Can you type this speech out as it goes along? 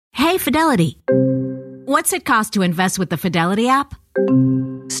Hey, Fidelity. What's it cost to invest with the Fidelity app?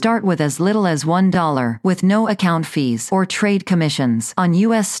 Start with as little as $1 with no account fees or trade commissions on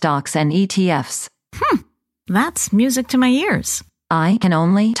U.S. stocks and ETFs. That's music to my ears. I can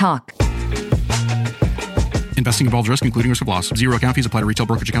only talk. Investing involves risk, including risk of loss. Zero account fees apply to retail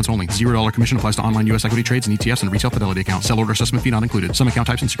brokerage accounts only. $0 commission applies to online U.S. equity trades and ETFs and retail Fidelity accounts. Sell order assessment fee not included. Some account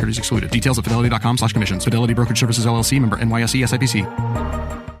types and securities excluded. Details at fidelity.com/commissions. Fidelity Brokerage Services, LLC, member NYSE,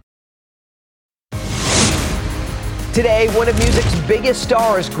 SIPC. Today, one of music's biggest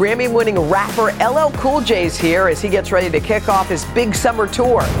stars, Grammy-winning rapper LL Cool J's here as he gets ready to kick off his big summer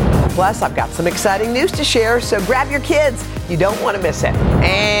tour. Plus, I've got some exciting news to share, so grab your kids. You don't want to miss it.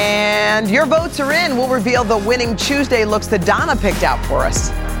 And your votes are in. We'll reveal the winning Tuesday looks that Donna picked out for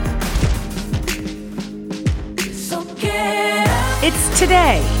us. It's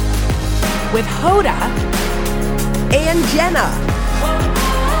Today with Hoda And Jenna.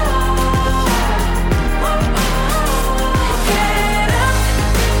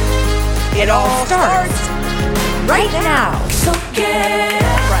 It all starts right now. So get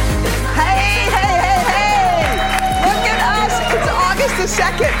up. Hey. Look at us. It's August the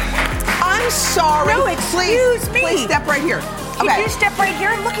 2nd. I'm sorry. No, excuse me. Please step right here. Can you step right here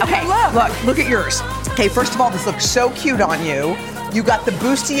and look at your look? Look at yours. Okay, first of all, this looks so cute on you. You got the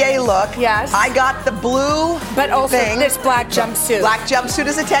bustier look. Yes. I got the blue But also thing. this black jumpsuit. Black jumpsuit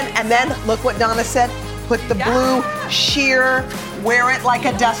is a 10. And then look what Donna said. Put the blue sheer, wear it like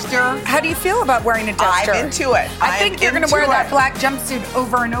a duster. How do you feel about wearing a duster? I'm into it. I think you're going to wear that black jumpsuit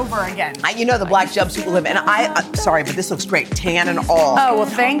over and over again. You know the black jumpsuit will live. And I'm sorry, but this looks great. Tan and all. Oh, well,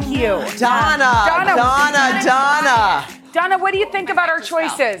 thank you. Donna, what do you think about our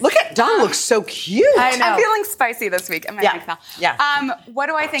choices? Look at Donna looks so cute. I know. I'm feeling spicy this week. Yeah. What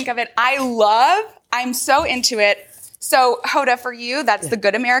do I think of it? I'm so into it. So, Hoda, for you, that's the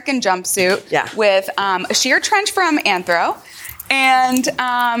Good American jumpsuit with a sheer trench from Anthro. And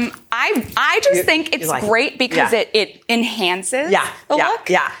I just think it's great because it enhances the look.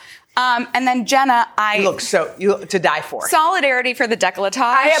 Yeah. And then Jenna, you look to die for. Solidarity for the décolletage.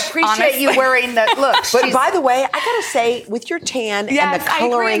 I appreciate you wearing the look. But by the way, I gotta say, with your tan and the coloring,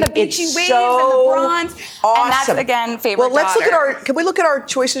 I agree, and the beachy it's waves so and the bronze. awesome. And that's again favorite. Well, let's look at can we look at our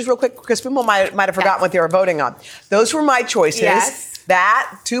choices real quick because people might have forgotten what they were voting on. Those were my choices. Yes.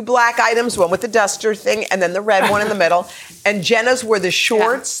 That, 2 black items, one with the duster thing, and then the red one in the middle. And Jenna's were the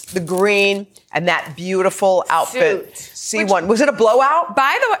shorts, the green, and that beautiful outfit. C1. Was it a blowout?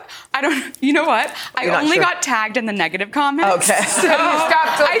 By the way, you know what? I only got tagged in the negative comments. Okay. So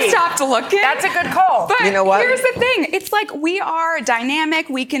I stopped looking. That's a good call. But you know what? Here's the thing. It's like we are dynamic.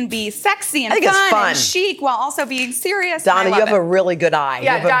 We can be sexy and fun and chic while also being serious. Donna, you have a really good eye.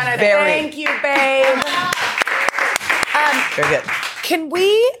 Yeah, Donna, thank you, babe. Very good. Can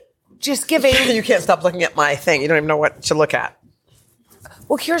we just give a... You can't stop looking at my thing. You don't even know what to look at.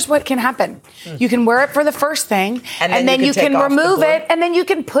 Well, here's what can happen. You can wear it for the first thing, and then you can take off the remove blue. it, and then you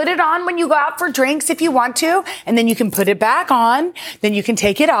can put it on when you go out for drinks if you want to, and then you can put it back on, then you can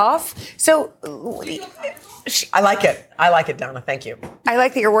take it off. So... I like it, Donna. Thank you. I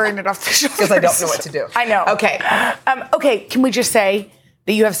like that you're wearing it off the shoulders. Because I don't know what to do. I know. Okay. Okay, can we just say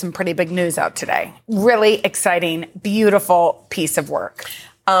that you have some pretty big news out today? Really exciting, beautiful piece of work.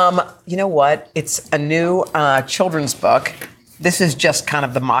 You know what? It's a new children's book. This is just kind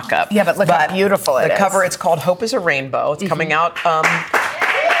of the mock-up. Yeah, but look how beautiful it is. The cover, it's called Hope is a Rainbow. It's coming out in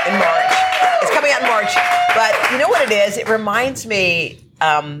March. It's coming out in March. But you know what it is? It reminds me,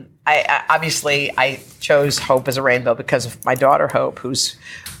 I obviously chose Hope is a Rainbow because of my daughter, Hope, who's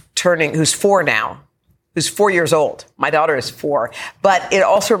 4 now. Who's 4 years old. My daughter is 4. But it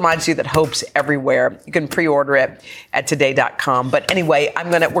also reminds you that hope's everywhere. You can pre-order it at today.com. But anyway,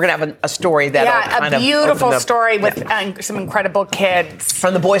 we're gonna have a story that a beautiful story with some incredible kids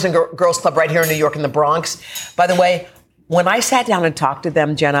from the Boys and Girls Club right here in New York in the Bronx. By the way, when I sat down and talked to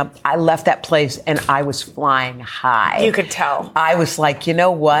them, Jenna, I left that place and I was flying high. You could tell. I was like, you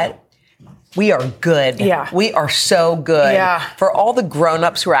know what? We are good. Yeah. We are so good. Yeah. For all the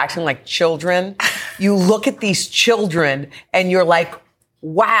grown-ups who are acting like children, you look at these children and you're like,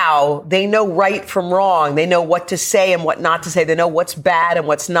 wow, they know right from wrong. They know what to say and what not to say. They know what's bad and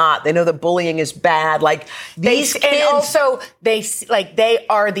what's not. They know that bullying is bad. Like these kids. And also, they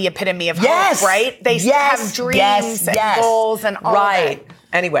are the epitome of hope, right? They have dreams and goals and all that.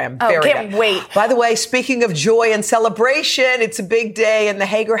 Anyway, I'm very can't wait. By the way, speaking of joy and celebration, it's a big day in the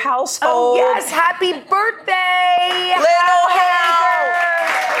Hager household. Oh, yes. Happy birthday, Little Hal.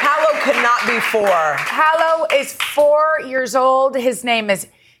 Hallow could not be 4. Hallow is 4 years old. His name is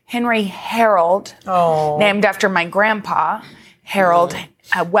Henry Harold, named after my grandpa, Harold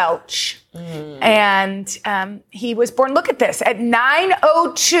Welch. And he was born, look at this, at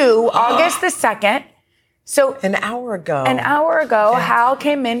 9:02, August the 2nd. So an hour ago, Hal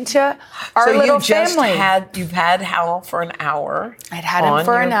came into our little family. You've had Hal for an hour. I'd had him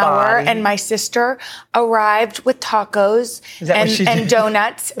for an hour, and my sister arrived with tacos and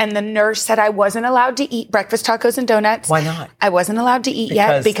donuts, and the nurse said I wasn't allowed to eat breakfast tacos and donuts. Why not? I wasn't allowed to eat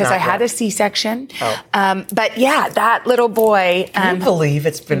because I had a C-section. Oh. But yeah, that little boy. I can't believe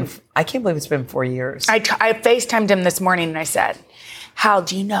it's been 4 years. I FaceTimed him this morning, and I said, Hal,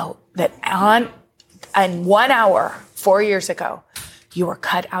 do you know that in 1 hour, 4 years ago, you were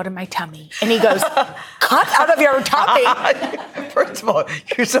cut out of my tummy? And he goes, cut out of your tummy? First of all,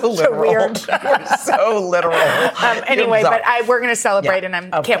 you're so literal. Weird. You're so literal. Anyway, but we're going to celebrate, and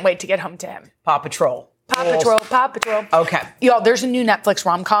I can't wait to get home to him. Paw Patrol. Paw Patrol. Okay. Y'all, there's a new Netflix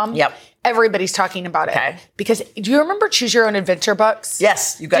rom-com. Yep. Everybody's talking about it. Because do you remember Choose Your Own Adventure books?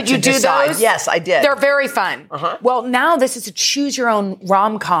 Yes. Did you do those? Yes, I did. They're very fun. Well, now this is a Choose Your Own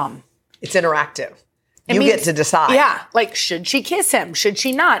rom-com. It's interactive. You get to decide. Yeah. Like, should she kiss him? Should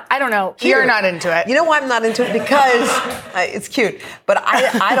she not? I don't know. You're not into it. You know why I'm not into it? Because it's cute. But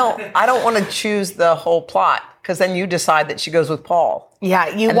I don't want to choose the whole plot, because then you decide that she goes with Paul. Yeah.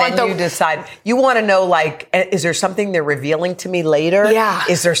 You want to know, like, is there something they're revealing to me later? Yeah.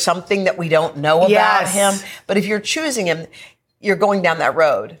 Is there something that we don't know about him? But if you're choosing him, you're going down that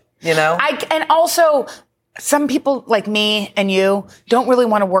road, you know? And also, some people like me and you don't really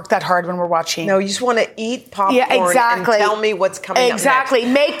want to work that hard when we're watching. No, you just want to eat popcorn and tell me what's coming up next.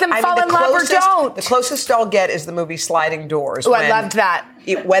 Make them fall in love or don't. The closest I'll get is the movie Sliding Doors. Oh, I loved that.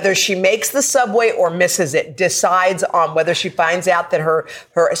 Whether she makes the subway or misses it decides on whether she finds out that her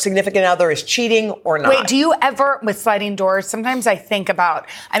significant other is cheating or not. Wait, do you ever, with Sliding Doors, sometimes I think about,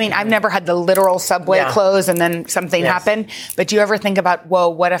 I've never had the literal subway close and then something happened, but do you ever think about, whoa,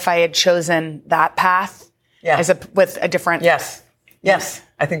 what if I had chosen that path? Yeah. With a different... Yes.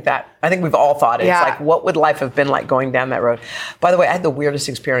 I think we've all thought it. Yeah. It's like, what would life have been like going down that road? By the way, I had the weirdest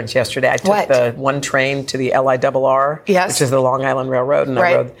experience yesterday. I took the one train to the LIRR, which is the Long Island Railroad, and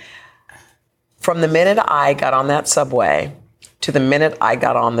I rode. From the minute I got on that subway to the minute I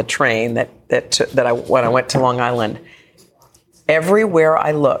got on the train when I went to Long Island, everywhere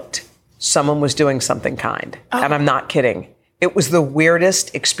I looked, someone was doing something kind. Oh. And I'm not kidding. It was the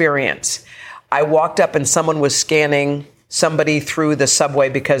weirdest experience. I walked up and someone was scanning somebody through the subway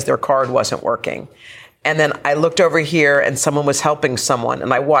because their card wasn't working. And then I looked over here and someone was helping someone.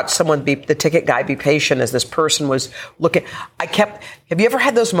 And I watched the ticket guy be patient as this person was looking. Have you ever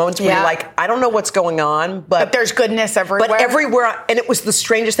had those moments where you're like, I don't know what's going on, but there's goodness everywhere. But everywhere, and it was the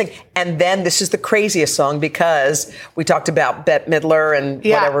strangest thing. And then this is the craziest song, because we talked about Bette Midler and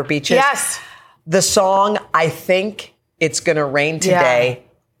whatever beaches. Yes. The song, I Think It's Gonna Rain Today,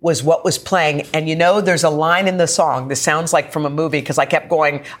 was what was playing. And there's a line in the song, this sounds like from a movie, because I kept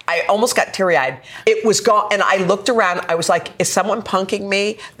going, I almost got teary-eyed. It was gone, and I looked around, I was like, is someone punking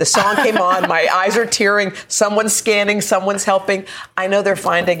me? The song came on, my eyes are tearing, someone's scanning, someone's helping. I know they're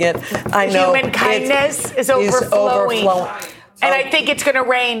finding it. I know. Human kindness is overflowing. And I think it's going to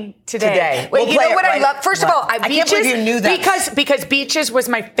rain today. Wait, you know what I love? First of all, I can't believe you knew that. Because Beaches was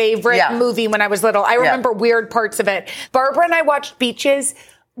my favorite movie when I was little. I remember weird parts of it. Barbara and I watched Beaches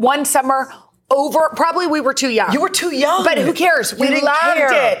one summer probably we were too young. You were too young. But who cares? We loved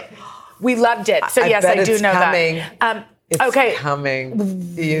it. We loved it. So yes, I do know that. It's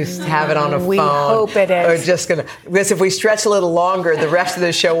coming. You have it on a phone. We hope it is. We're just going to, because if we stretch a little longer, the rest of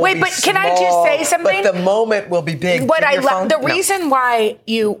the show will be small. Wait, but can I just say something? But the moment will be big. What I love, the reason why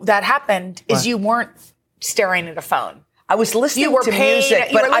that happened is you weren't staring at a phone. I was listening to music,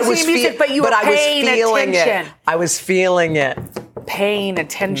 but I was feeling it. I was feeling it. Paying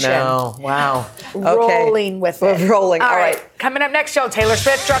attention. No, wow. Rolling with it. We're rolling. All right. Coming up next, y'all, Taylor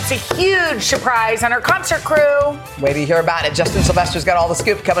Swift drops a huge surprise on her concert crew. Wait to hear about it. Justin Sylvester's got all the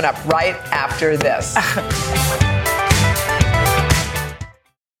scoop coming up right after this.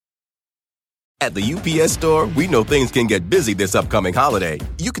 At the UPS Store, we know things can get busy this upcoming holiday.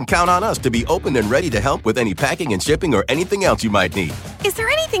 You can count on us to be open and ready to help with any packing and shipping or anything else you might need. Is there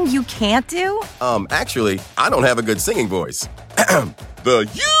anything you can't do? Actually, I don't have a good singing voice. The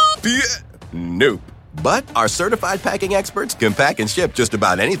UPS... Nope. But our certified packing experts can pack and ship just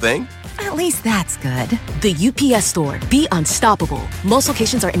about anything. At least that's good. The UPS Store. Be unstoppable. Most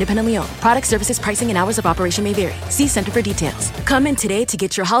locations are independently owned. Product, services, pricing, and hours of operation may vary. See Center for details. Come in today to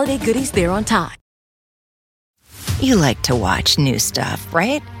get your holiday goodies there on time. You like to watch new stuff,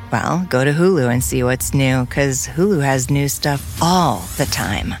 right? Well, go to Hulu and see what's new, because Hulu has new stuff all the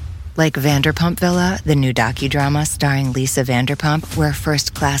time. Like Vanderpump Villa, the new docudrama starring Lisa Vanderpump, where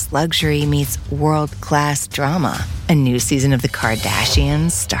first-class luxury meets world-class drama. A new season of The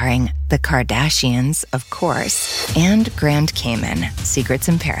Kardashians starring The Kardashians, of course. And Grand Cayman, Secrets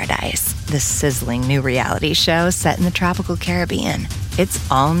in Paradise, the sizzling new reality show set in the tropical Caribbean. It's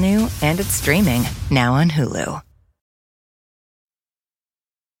all new and it's streaming now on Hulu.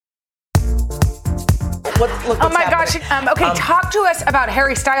 Oh my gosh. Okay, talk to us about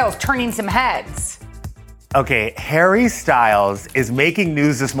Harry Styles turning some heads. Okay, Harry Styles is making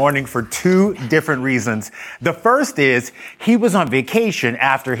news this morning for two different reasons. The first is he was on vacation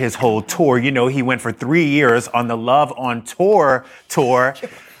after his whole tour. You know, he went for 3 years on the Love on Tour.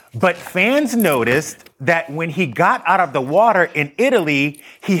 But fans noticed that when he got out of the water in Italy,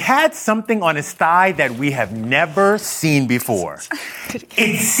 he had something on his thigh that we have never seen before.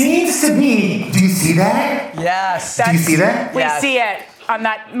 It seems to be, do you see that? Yes. Do you see that? We see it on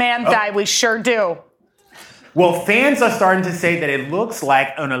that man thigh. We sure do. Well, fans are starting to say that it looks like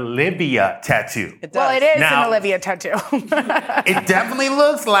an Olivia tattoo. It does. Well, it is an Olivia tattoo. It definitely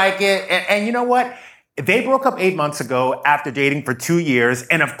looks like it. And you know what? They broke up 8 months ago after dating for 2 years.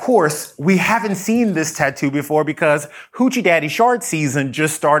 And of course, we haven't seen this tattoo before because Hoochie Daddy Short season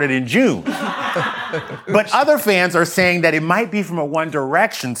just started in June. But other fans are saying that it might be from a One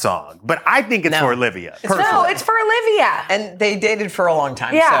Direction song. But I think it's for Olivia. No, it's for Olivia. And they dated for a long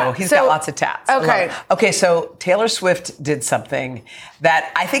time. Yeah. So he's got lots of tats. Okay. Okay, so Taylor Swift did something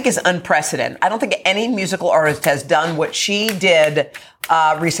that I think is unprecedented. I don't think any musical artist has done what she did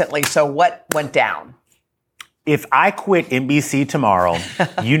recently. So what went down? If I quit NBC tomorrow,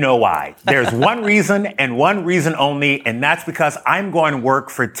 you know why. There's one reason and one reason only, and that's because I'm going to work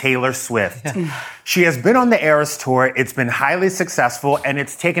for Taylor Swift. She has been on the Eras Tour. It's been highly successful, and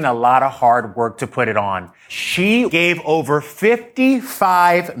it's taken a lot of hard work to put it on. She gave over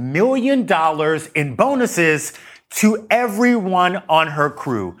 $55 million in bonuses to everyone on her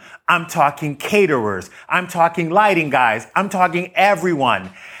crew. I'm talking caterers. I'm talking lighting guys. I'm talking everyone.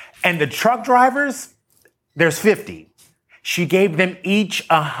 And the truck drivers, there's 50. She gave them each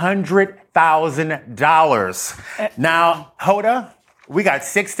 $100,000. Now, Hoda, we got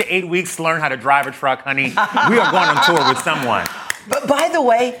 6 to 8 weeks to learn how to drive a truck, honey. We are going on tour with someone. But by the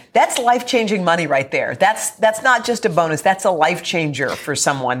way, that's life-changing money right there. That's not just a bonus. That's a life changer for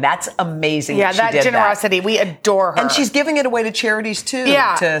someone. That's amazing. Yeah, that generosity. We adore her. And she's giving it away to charities too.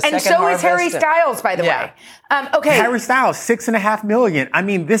 Yeah, to and Second so Harvest. is Harry Styles, by the way. Okay. Harry Styles, $6.5 million. I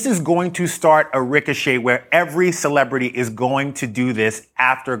mean, this is going to start a ricochet where every celebrity is going to do this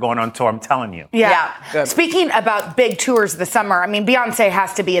after going on tour. I'm telling you. Yeah. Good. Speaking about big tours this summer, I mean, Beyonce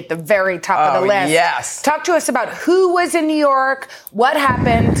has to be at the very top of the list. Yes. Talk to us about who was in New York, what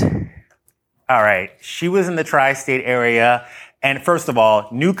happened. All right. She was in the tri-state area. And first of all,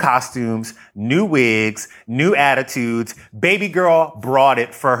 new costumes, new wigs, new attitudes. Baby girl brought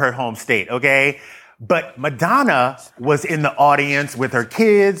it for her home state, okay? But Madonna was in the audience with her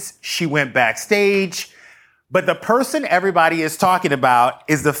kids. She went backstage. But the person everybody is talking about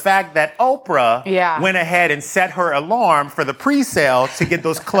is the fact that Oprah went ahead and set her alarm for the pre-sale to get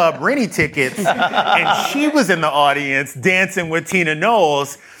those Club Rennie tickets. And she was in the audience dancing with Tina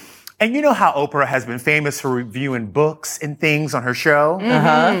Knowles. And you know how Oprah has been famous for reviewing books and things on her show?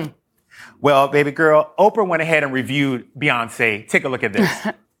 Mm-hmm. Well, baby girl, Oprah went ahead and reviewed Beyonce. Take a look at this.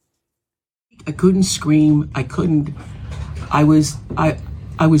 I couldn't scream. I couldn't. I was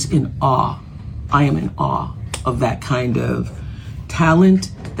in awe. I am in awe of that kind of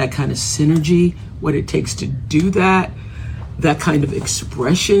talent, that kind of synergy, what it takes to do that kind of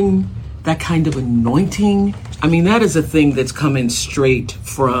expression, that kind of anointing. I mean, that is a thing that's coming straight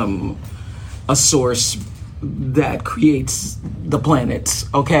from a source that creates the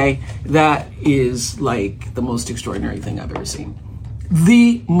planets, okay? That is like the most extraordinary thing I've ever seen.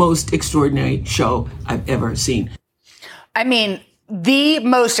 The most extraordinary show I've ever seen. I mean, the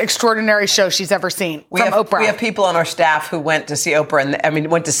most extraordinary show she's ever seen from Oprah. We have people on our staff who went to see Oprah,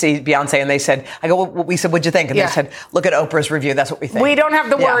 and went to see Beyonce, and they said, we said, what'd you think? And they said, look at Oprah's review. That's what we think. We don't have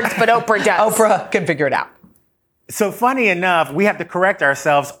the words, but Oprah does. Oprah can figure it out. So funny enough, we have to correct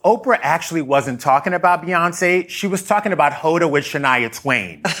ourselves. Oprah actually wasn't talking about Beyonce. She was talking about Hoda with Shania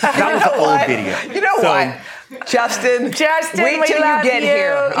Twain. That was an old video. You know what? Justin, wait till you get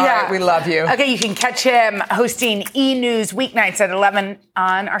here. All right, we love you. Okay, you can catch him hosting E! News weeknights at 11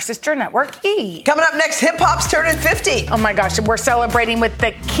 on our sister network, E! Coming up next, hip hop's turning 50. Oh my gosh, we're celebrating with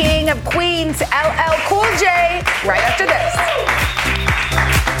the King of Queens, LL Cool J, right after this.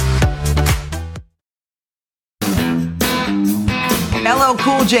 LL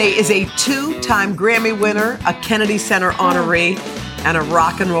Cool J is a 2-time Grammy winner, a Kennedy Center honoree. and a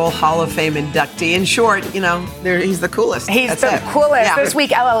Rock and Roll Hall of Fame inductee. In short, he's the coolest. He's the coolest. Yeah. This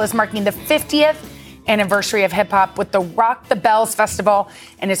week, LL is marking the 50th anniversary of hip-hop with the Rock the Bells Festival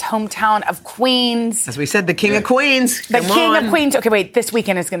in his hometown of Queens. As we said, the King of Queens. The King of Queens. Okay, wait, this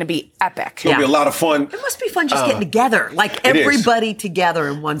weekend is going to be epic. It's going to be a lot of fun. It must be fun just getting together, like everybody together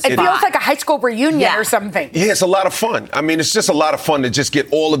in one spot. It feels like a high school reunion or something. Yeah, it's a lot of fun. I mean, it's just a lot of fun to just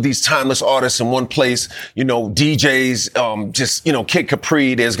get all of these timeless artists in one place. DJs, Kid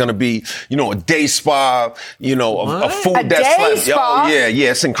Capri. There's going to be, a day spa, a food that's spa? Oh,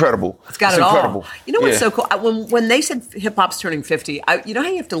 yeah, it's incredible. It's got it incredible. All. You know what's so cool? When they said hip hop's turning 50, you know how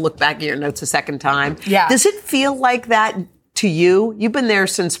you have to look back at your notes a second time? Yeah. Does it feel like that to you? You've been there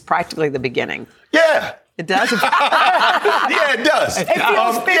since practically the beginning. Yeah. It does? Yeah, it does. It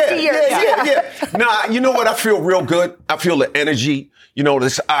feels 50 years. Yeah. Nah, you know what? I feel real good. I feel the energy.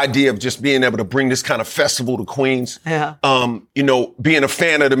 This idea of just being able to bring this kind of festival to Queens. Yeah. Being a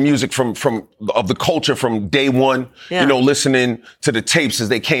fan of the music of the culture from day one. Yeah. Listening to the tapes as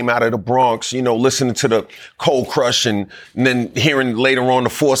they came out of the Bronx. Listening to the Cold Crush and then hearing later on the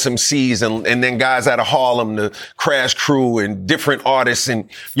Force MCs and then guys out of Harlem, the Crash Crew and different artists and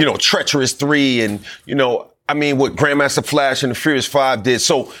Treacherous 3 and what Grandmaster Flash and the Furious 5 did.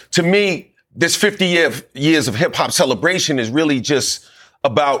 So to me, this 50 years of hip hop celebration is really just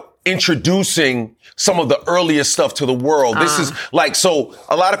about introducing some of the earliest stuff to the world. This is so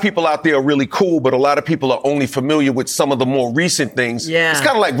a lot of people out there are really cool, but a lot of people are only familiar with some of the more recent things. Yeah. It's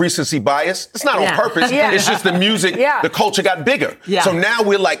kind of like recency bias. It's not on purpose. Yeah. It's just the music, the culture got bigger. Yeah. So now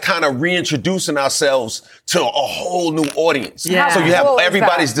we're kind of reintroducing ourselves to a whole new audience. Yeah. So you have Cool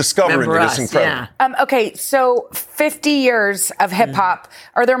everybody's discovering it. It's incredible. Yeah. Okay, so 50 years of hip-hop.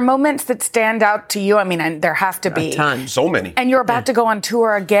 Are there moments that stand out to you? I mean, there have to be. A ton. So many. And you're about to go on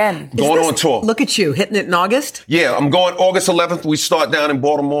tour again. Going on tour. Look at you, hitting it in August? Yeah, I'm going August 11th. We start down in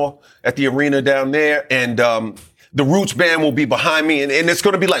Baltimore at the arena down there. And the Roots Band will be behind me. And it's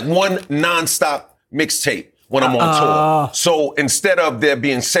going to be like one nonstop mixtape when I'm on tour. So instead of there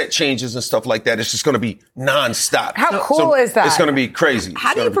being set changes and stuff like that, it's just going to be nonstop. How cool is that? It's going to be crazy.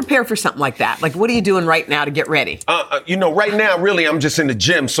 How do you prepare for something like that? Like, what are you doing right now to get ready? Right now, really, I'm just in the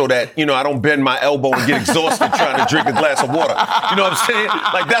gym so that, I don't bend my elbow and get exhausted trying to drink a glass of water. You know what I'm saying?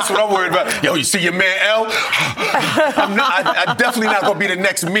 Like, that's what I'm worried about. Yo, you see your man L? I'm definitely not going to be the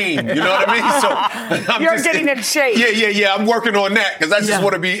next meme. You know what I mean? So You're getting in shape. Yeah. I'm working on that because I just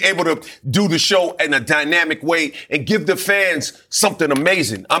want to be able to do the show in a dynamic way and give the fans something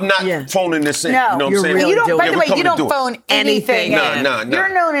amazing. I'm not phoning this in. No, you know what I'm saying? Really by the way, you don't phone anything in. No.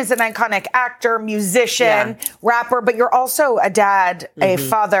 You're known as an iconic actor, musician, rapper, but you're also a dad, a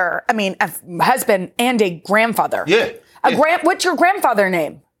father, a husband, and a grandfather. Yeah. What's your grandfather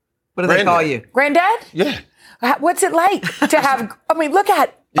name? What do they call you? Granddad? Yeah. What's it like to have, look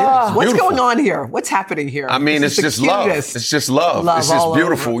at, what's going on here? What's happening here? I mean, it's just love. It's just love. It's just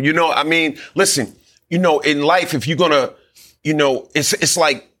beautiful. Over. Listen, in life, if you're gonna, it's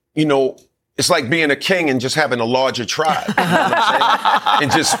like, it's like being a king and just having a larger tribe. You know what I'm saying?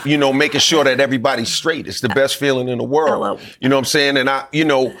 And just, making sure that everybody's straight. It's the best feeling in the world. You know what I'm saying? And I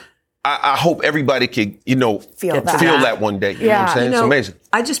hope everybody could, feel that one day. You know what I'm saying? It's amazing.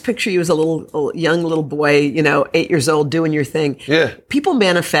 I just picture you as a young little boy, 8 years old, doing your thing. Yeah. People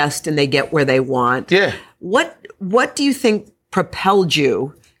manifest and they get where they want. Yeah. What do you think propelled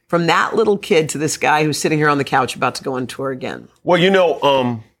you from that little kid to this guy who's sitting here on the couch about to go on tour again? Well,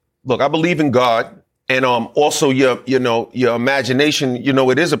 look, I believe in God. And also your imagination,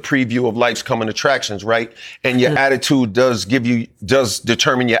 it is a preview of life's coming attractions, right? And your attitude does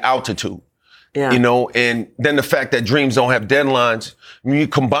determine your altitude. Yeah. And then the fact that dreams don't have deadlines, when you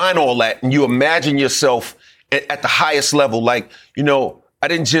combine all that and you imagine yourself at the highest level, I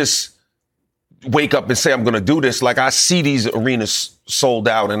didn't just wake up and say, I'm going to do this. Like, I see these arenas sold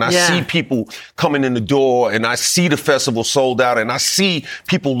out and I see people coming in the door and I see the festival sold out and I see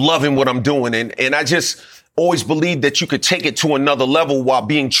people loving what I'm doing. And I just always believed that you could take it to another level while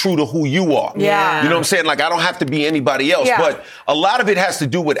being true to who you are. Yeah. You know what I'm saying? Like, I don't have to be anybody else, but a lot of it has to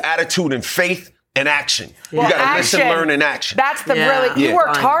do with attitude and faith and action. Well, you got to listen, learn, and action. That's you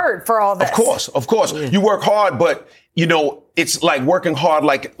worked hard for all this. Of course. Yeah. You work hard, but it's like working hard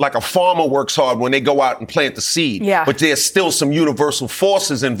like a farmer works hard when they go out and plant the seed. Yeah. But there's still some universal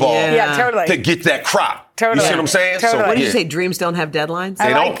forces involved totally. to get that crop. Totally. You see what I'm saying? Totally. So, What did you say? Dreams don't have deadlines?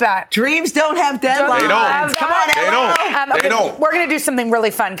 I like that. Dreams don't have deadlines. They don't. Come on, They don't. They don't. We're going to do something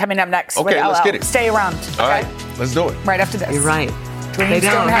really fun coming up next. Okay, with let's LL. get it. Stay around. All right, let's do it. Right after this. You're right. Dreams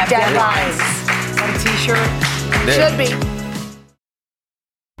don't have deadlines. Is that a T-shirt? Should be.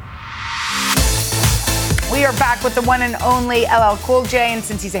 We are back with the one and only LL Cool J, and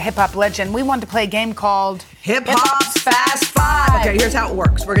since he's a hip-hop legend, we wanted to play a game called Hip Hop's Fast Five. Okay, here's how it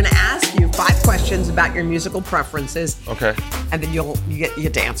works. We're going to ask you 5 questions about your musical preferences. Okay. And then you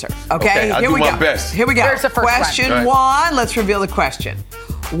get to answer. Okay, I'll do my best. Here we go. Here's the first question one. Let's reveal the question.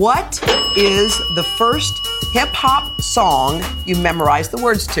 What is the first hip-hop song you memorized the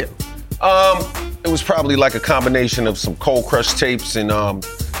words to? It was probably like a combination of some Cold Crush tapes and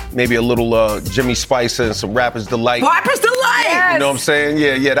maybe a little Jimmy Spicer and some Rapper's Delight. Rapper's Delight! Yes. You know what I'm saying?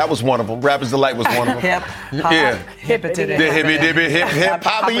 Yeah, that was one of them. Rapper's Delight was one of them. Hip hop. Yeah. Hippity The hippy dippy hip hip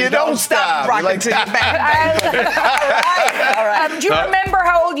hop, you don't stop. You Rockin' like to your that? bang. All right. do you remember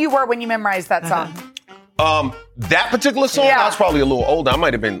how old you were when you memorized that song? That particular song, I was probably a little older. I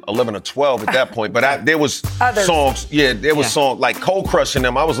might have been 11 or 12 at that point. But there was Others. songs. Yeah, there was songs like Cold Crush and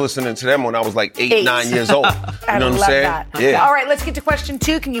them. I was listening to them when I was like 8, 9 years old. You know what I'm saying? That. Yeah. All right, let's get to question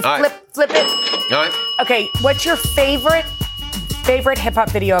 2. Can you flip it? All right. Okay, what's your favorite hip-hop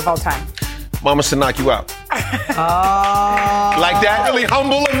video of all time? Mama should knock you out. Like that? Really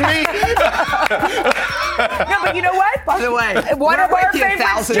humble of me? No, but you know what? By the way, one of our favorites.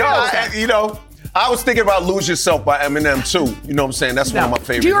 I was thinking about Lose Yourself by Eminem too. You know what I'm saying? That's one of my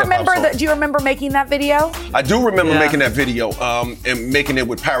favorite. Do you hip-hop remember songs. Do you remember making that video? I do remember making that video and making it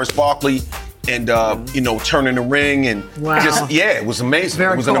with Paris Barkley and turning the ring and it was amazing.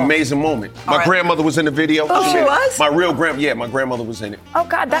 It was an amazing moment. My grandmother was in the video. Oh, she was? My real my grandmother was in it. Oh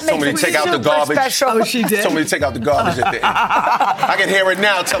God, that makes me it take out the super garbage. special. Oh, she did? Told me to take out the garbage at the end. I can hear it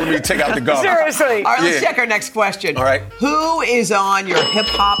now telling me to take out the garbage. Seriously. All right, let's check our next question. All right. Who is on your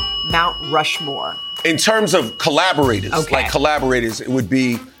hip-hop Mount Rushmore? In terms of collaborators, it would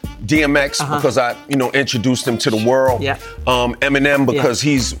be DMX because I, introduced him to the world. Yeah. Eminem because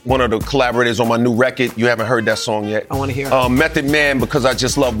he's one of the collaborators on my new record. You haven't heard that song yet. I want to hear it. Method Man because I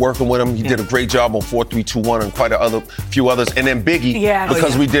just love working with him. He did a great job on 4321 and quite a few others. And then Biggie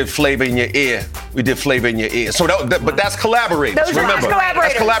because we did Flavor in Your Ear. So, but that's collaborators. Those remember, are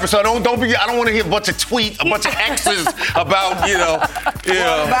collaborators. That's collaborators. So I don't want to hear a bunch of tweets, a bunch of X's about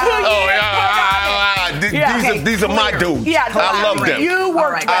these are my dudes. Yeah, I love them. You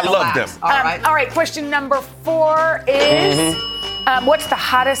worked I love them. All right, question number 4 is, what's the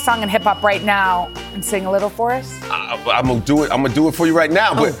hottest song in hip hop right now? And sing a little for us. I'm gonna do it. I'm gonna do it for you right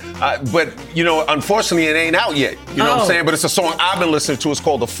now. But unfortunately, it ain't out yet. You know what I'm saying? But it's a song I've been listening to. It's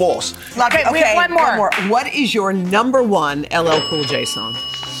called The Force. Okay, we have one more. What is your number 1 LL Cool J song?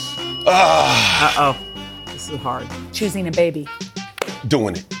 This is hard. Choosing a Baby.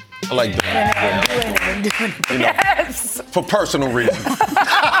 Doing it. I like doing it. Yes. For personal reasons.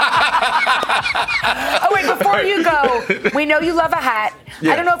 Oh, wait, before you go, we know you love a hat.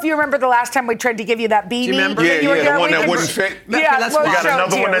 Yeah. I don't know if you remember the last time we tried to give you that beanie. Do you remember? that you were the here. one that wouldn't fit. Yeah, let's we'll watch. show You got it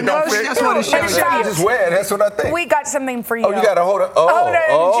another to one you. that don't fit? That's what it shows. I just wear it. That's what I think. We got something for you. Oh, you got a Hoda. Hoda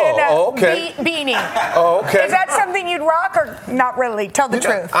Jenna okay. beanie. Oh, okay. Is that something you'd rock or not really? Tell the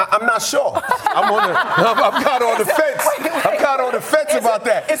truth. I'm not sure. I'm kind of on the fence. I'm kind of on the fence about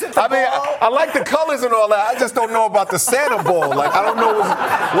that. Is it the ball? I like the colors and all that. I just don't know about the Santa ball. Like, I don't know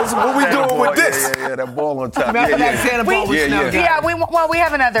what we doing with this. Yeah, that ball on top. Remember that Santa ball was no good. Yeah, we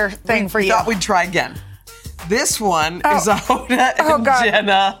have another thing for you. Thought we'd try again. This one is a Hoda and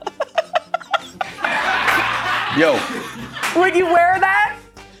Jenna. Yo. Would you wear that?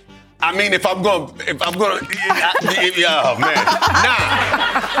 I mean, if I'm gonna, oh man,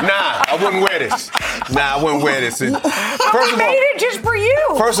 nah, I wouldn't wear this. Nah, I wouldn't wear this. First of all, made it just for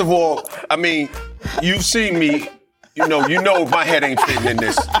you. First of all, I mean, you've seen me. You know, my head ain't fitting in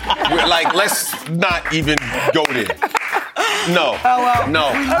this. Like, let's not even go there. No.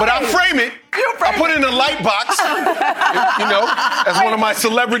 But I'll frame it. I put it in a light box. As one of my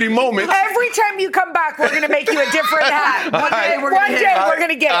celebrity moments. Every time you come back, we're going to make you a different hat. One day we're going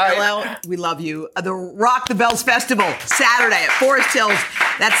to get it. LL, we love you. The Rock the Bells Festival, Saturday at Forest Hills.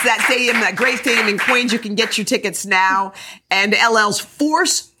 That's that stadium, that great stadium in Queens. You can get your tickets now. And LL's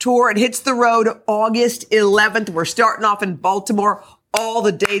Force Tour, it hits the road August 11th. We're starting off in Baltimore. All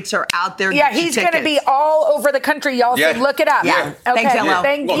the dates are out there. Yeah, he's going to be all over the country, y'all. So look it up. Yeah. Okay. Thanks, LL.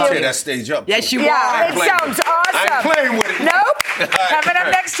 Thank you. I'm gonna tear that stage up. Yes, you are. Yeah, it sounds awesome. I ain't playing with it. Nope. Coming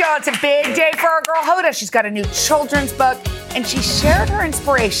up next, y'all, it's a big day for our girl Hoda. She's got a new children's book, and she shared her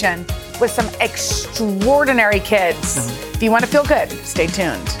inspiration with some extraordinary kids. If you want to feel good, stay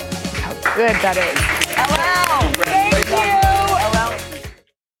tuned. How good that is. LL, thank you.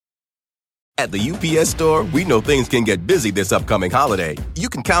 At the UPS Store, we know things can get busy this upcoming holiday. You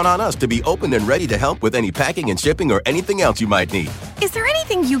can count on us to be open and ready to help with any packing and shipping or anything else you might need. Is there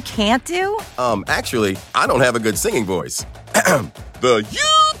anything you can't do? Actually, I don't have a good singing voice. The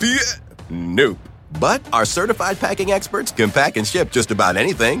UPS... Nope. But our certified packing experts can pack and ship just about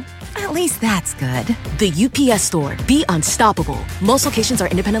anything. At least that's good. The UPS Store. Be unstoppable. Most locations are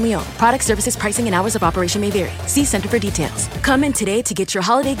independently owned. Product, services, pricing, and hours of operation may vary. See Center for details. Come in today to get your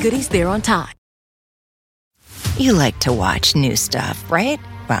holiday goodies there on time. You like to watch new stuff, right?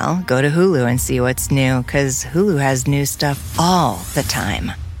 Well, go to Hulu and see what's new, because Hulu has new stuff all the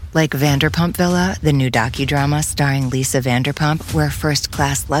time. Like Vanderpump Villa, the new docudrama starring Lisa Vanderpump, where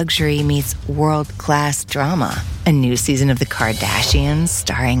first-class luxury meets world-class drama. A new season of The Kardashians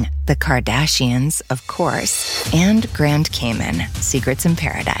starring The Kardashians, of course. And Grand Cayman, Secrets in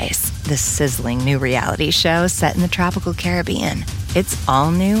Paradise, the sizzling new reality show set in the tropical Caribbean. It's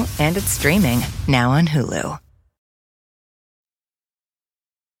all new and it's streaming now on Hulu.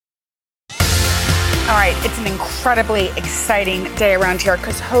 All right, it's an incredibly exciting day around here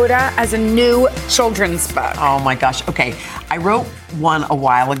because Hoda has a new children's book. Oh my gosh. Okay. I wrote one a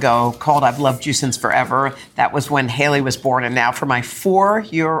while ago called I've Loved You Since Forever. That was when Haley was born. And now for my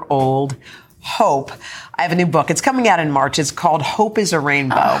 4-year-old Hope, I have a new book. It's coming out in March. It's called Hope is a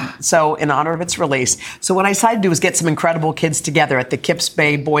Rainbow. So in honor of its release. So what I decided to do was get some incredible kids together at the Kips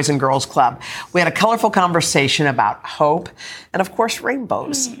Bay Boys and Girls Club. We had a colorful conversation about hope and, of course,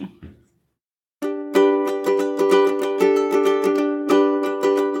 rainbows.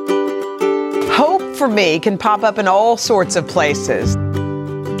 Hope for me can pop up in all sorts of places,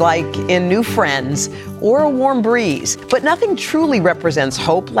 like in new friends or a warm breeze. But nothing truly represents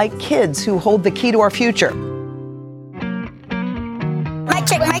hope like kids who hold the key to our future. My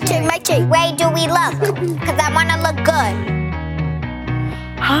chick. Where do we look? Because I want to look good.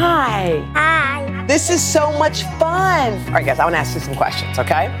 Hi. This is so much fun. All right, guys, I want to ask you some questions,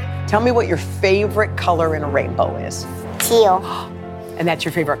 okay? Tell me what your favorite color in a rainbow is. Teal. And that's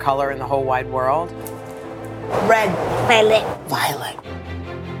your favorite color in the whole wide world? Red. Violet.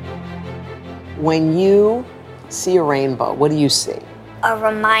 When you see a rainbow, what do you see? A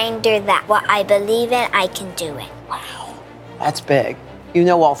reminder that what I believe in, I can do it. Wow, that's big. You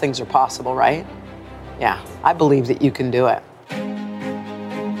know all things are possible, right? Yeah, I believe that you can do it.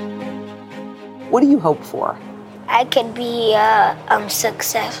 What do you hope for? I could be a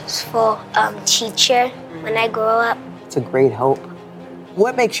successful teacher when I grow up. It's a great hope.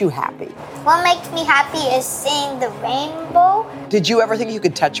 What makes you happy? What makes me happy is seeing the rainbow. Did you ever think you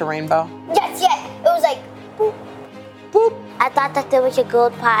could touch a rainbow? Yes. It was like, boop. Boop. I thought that there was a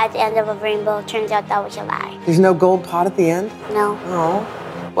gold pot at the end of a rainbow. Turns out that was a lie. There's no gold pot at the end? No. Oh.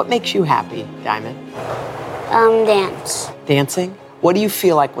 What makes you happy, Diamond? Dance. Dancing? What do you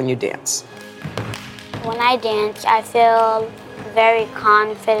feel like when you dance? When I dance, I feel very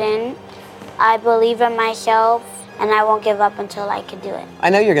confident. I believe in myself. And I won't give up until I can do it.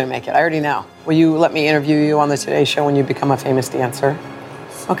 I know you're going to make it. I already know. Will you let me interview you on the Today Show when you become a famous dancer?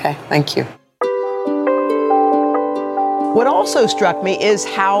 Okay, thank you. What also struck me is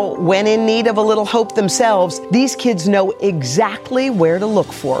how, when in need of a little hope themselves, these kids know exactly where to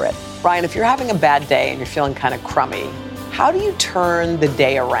look for it. Brian, if you're having a bad day and you're feeling kind of crummy, how do you turn the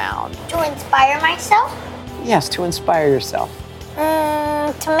day around? To inspire myself? Yes, to inspire yourself.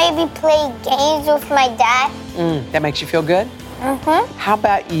 To maybe play games with my dad. That makes you feel good? Mm-hmm. How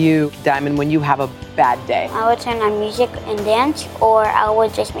about you, Diamond, when you have a bad day? I would turn on music and dance, or I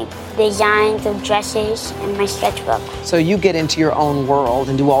would just make designs of dresses in my sketchbook. So you get into your own world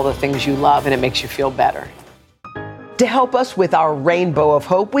and do all the things you love, and it makes you feel better. To help us with our rainbow of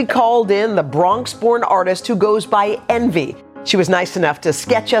hope, we called in the Bronx-born artist who goes by Envy. She was nice enough to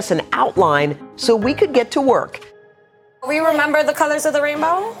sketch us an outline so we could get to work. We remember the colors of the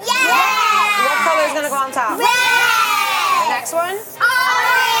rainbow? Yes! What color is going to go on top? Red! The next one?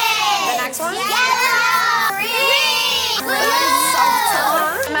 Orange! The next one? Yellow! Green!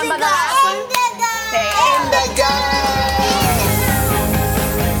 Remember the last one? Indigo!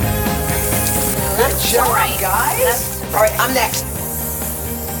 Good job, guys. All right, I'm next.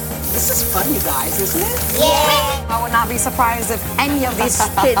 This is fun, you guys, isn't it? Yeah! I would not be surprised if any of these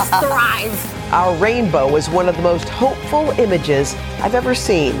kids thrive. Our rainbow is one of the most hopeful images I've ever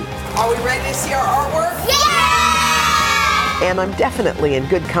seen. Are we ready to see our artwork? Yeah! And I'm definitely in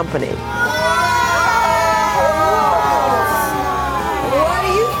good company. What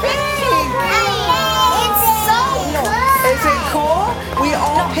do you think? It's so good! Is it cool? We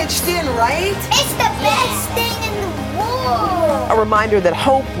all pitched in, right? It's the best thing in the world! A reminder that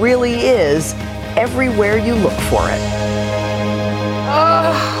hope really is everywhere you look for it.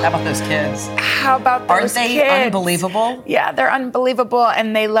 How about those kids? How about those kids? Aren't they unbelievable? Yeah, they're unbelievable,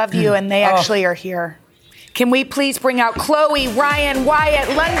 and they love you, and they actually are here. Can we please bring out Chloe, Ryan, Wyatt,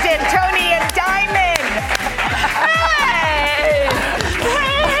 London, Tony, and Diamond? Hey!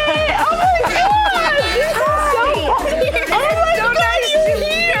 Hey! Oh my God!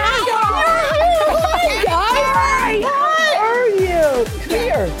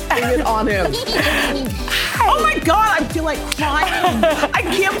 Bring it on him. Oh my God, I feel like crying. I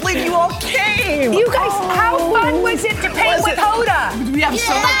can't believe you all came. You guys, how fun was it to paint with Hoda? We have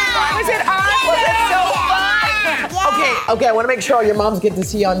so much fun. Was it awesome? Was it so fun? Okay, I want to make sure all your moms get to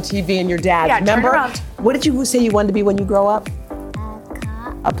see you on TV and your dad. Yeah, remember? turn around. What did you say you wanted to be when you grow up?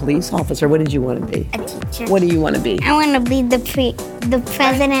 A police officer. What did you want to be? A teacher. What do you want to be? I want to be the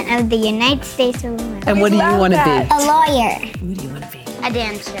president of the United States of America. And what do you want to be? A lawyer. What do you want to be? A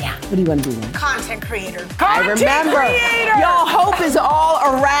dancer. What do you want to be? Content creator. I remember. Y'all, hope is all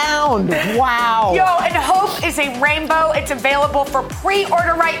around. Wow. Yo, and Hope is a rainbow. It's available for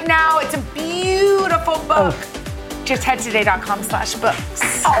pre-order right now. It's a beautiful book. Just head to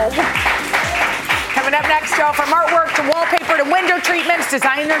today.com/books. Coming up next, y'all, from artwork to wallpaper to window treatments,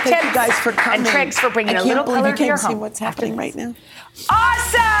 designer tips you guys for coming. and tricks for bringing a little color to your home. See what's happening right now.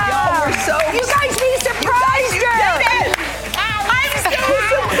 Awesome! Y'all, we're so You guys, we surprised her! I'm so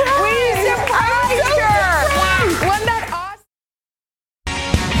surprised! We surprised her! Wasn't that awesome?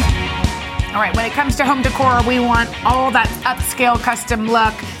 All right, when it comes to home decor, we want all that upscale custom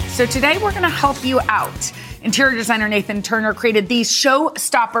look. So today we're going to help you out. Interior designer Nathan Turner created these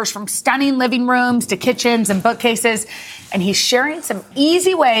showstoppers from stunning living rooms to kitchens and bookcases, and he's sharing some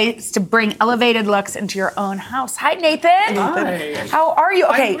easy ways to bring elevated looks into your own house. Hi, Nathan. Hi. How are you?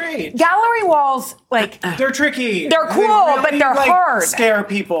 Okay, I'm great. gallery walls, like they're tricky. They're cool, really, but they're like, hard. Scare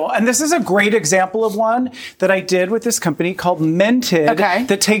people. And this is a great example of one that I did with this company called Mented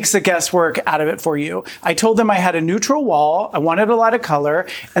that takes the guesswork out of it for you. I told them I had a neutral wall, I wanted a lot of color,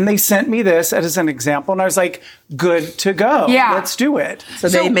 and they sent me this as an example, and I was like, good to go. Yeah. Let's do it. So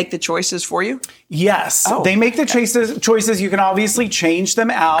they make the choices for you? Yes. Oh. They make the choices. You can obviously change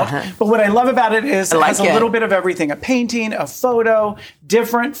them out. But what I love about it is it has a little bit of everything. A painting, a photo,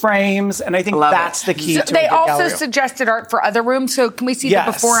 different frames. And I think that's the key to it. They also suggested art for other rooms. So can we see the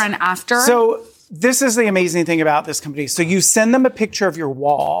before and after? So this is the amazing thing about this company. So you send them a picture of your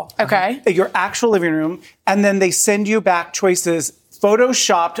wall. Okay. Your actual living room. And then they send you back choices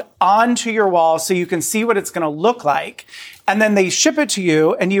photoshopped onto your wall so you can see what it's going to look like. And then they ship it to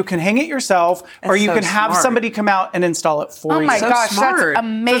you and you can hang it yourself or you can have somebody come out and install it for you. Oh my gosh, that's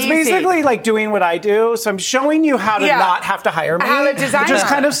amazing. So it's basically like doing what I do. So I'm showing you how to not have to hire me. How to design which is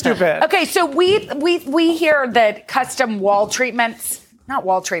kind of stupid. Okay, so we hear that custom wall treatments, not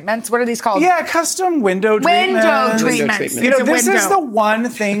wall treatments, what are these called? Yeah, custom window treatments. You know, this is the one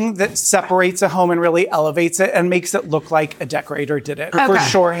thing that separates a home and really elevates it and makes it look like a decorator did it. For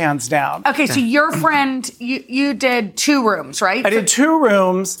sure, hands down. Okay, so your friend, you did 2 rooms, right? I did 2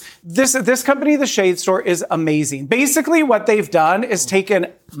 rooms. This company, The Shade Store, is amazing. Basically, what they've done is taken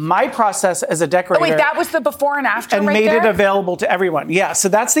my process as a decorator. Oh, wait, that was the before and after and made it available to everyone. Yeah, so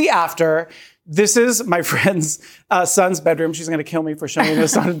that's the after. This is my friend's son's bedroom. She's going to kill me for showing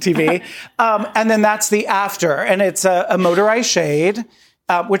this on TV. And then that's the after. And it's a motorized shade,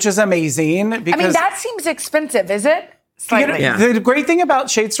 which is amazing. Because, I mean, that seems expensive, is it? Slightly. The great thing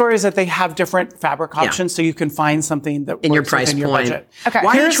about Shade Store is that they have different fabric options, so you can find something that in your works price within point. your budget. Okay.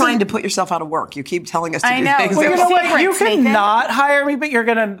 Why are you trying to put yourself out of work? You keep telling us to do things. Well, you know what? You can not hire me, but you're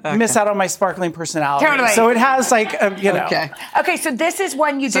going to miss out on my sparkling personality. Totally. So it has like, you know. Okay, so this is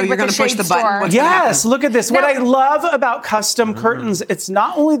one you did with the Shade Store. Yes, look at this. What I love about custom curtains, it's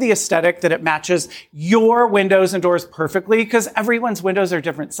not only the aesthetic that it matches your windows and doors perfectly, because everyone's windows are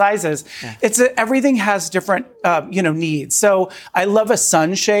different sizes. It's everything has different, needs. So I love a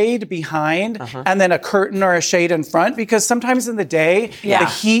sunshade behind and then a curtain or a shade in front, because sometimes in the day, the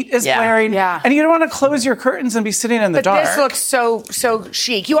heat is blaring and you don't want to close your curtains and be sitting in the dark. This looks so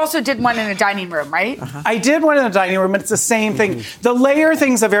chic. You also did one in a dining room, right? I did one in the dining room, and it's the same thing. The layer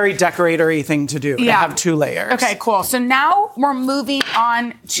thing's a very decoratory thing to do, to have 2 layers. Okay, cool. So now we're moving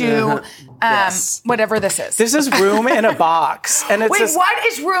on to whatever this is. This is room in a box. And it's Wait, what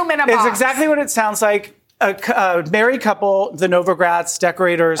is room in a box? It's exactly what it sounds like. A married couple, the Novogratz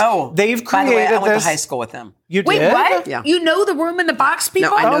decorators. Oh, they've created by the way, I went this. to high school with them. You Wait, did? what? Yeah. You know the room in the box people?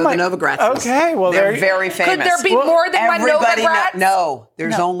 No, I know the Novogratzes. Okay, well, they're very famous. Could there be more than one Novogratz? No,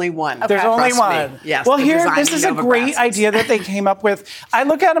 there's only one. There's only one. Yes. Well, this is a great idea that they came up with. I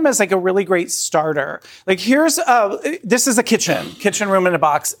look at them as like a really great starter. Like this is a kitchen room in a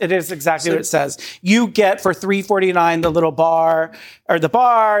box. It is exactly what it says. You get for $3.49 the little bar, the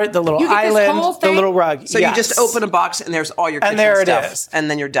little island, the little rug. So you just open a box and there's all your kitchen stuff. It is. And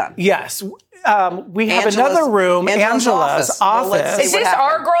then you're done. Yes. We have another room, Angela's office. Is this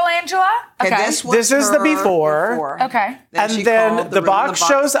our girl, Angela? Okay. This is the before. Okay. And then the box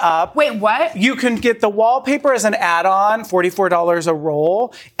shows up. Wait, what? You can get the wallpaper as an add-on, $44 a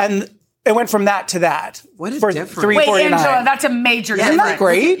roll. And It went from that to that. What a for difference. Wait, $349. Angela, that's a major Isn't difference. that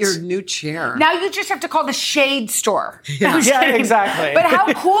great? Your new chair. Now you just have to call the Shade Store. Yeah, exactly. But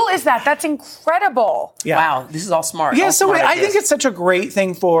how cool is that? That's incredible. Yeah. Wow, this is all smart. Yeah, all so smart I ideas. think it's such a great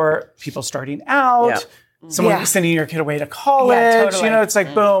thing for people starting out. Someone sending your kid away to college. Yeah, totally. You know, it's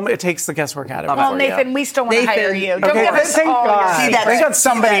like, boom, it takes the guesswork out of it. Well, Nathan, we still want to hire you. Don't give us thank all God. your See that? Thank God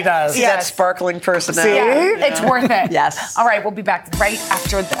somebody does. See that sparkling personality? Yeah, it's worth it. Yes. All right, we'll be back right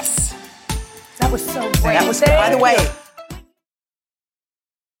after this. That was so great. That was, by the way,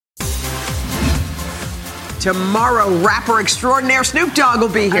 tomorrow, rapper extraordinaire Snoop Dogg will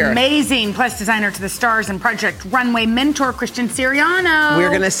be here. Amazing. Plus, designer to the stars and Project Runway mentor Christian Siriano. We're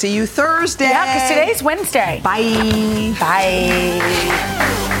going to see you Thursday. Yeah, because today's Wednesday. Bye. Bye.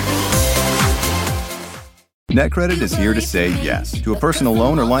 NetCredit is here to say yes to a personal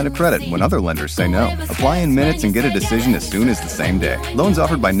loan or line of credit when other lenders say no. Apply in minutes and get a decision as soon as the same day. Loans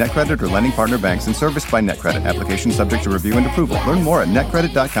offered by NetCredit or lending partner banks and serviced by NetCredit. Application subject to review and approval. Learn more at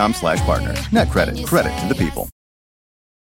netcredit.com/partner. NetCredit. Credit to the people.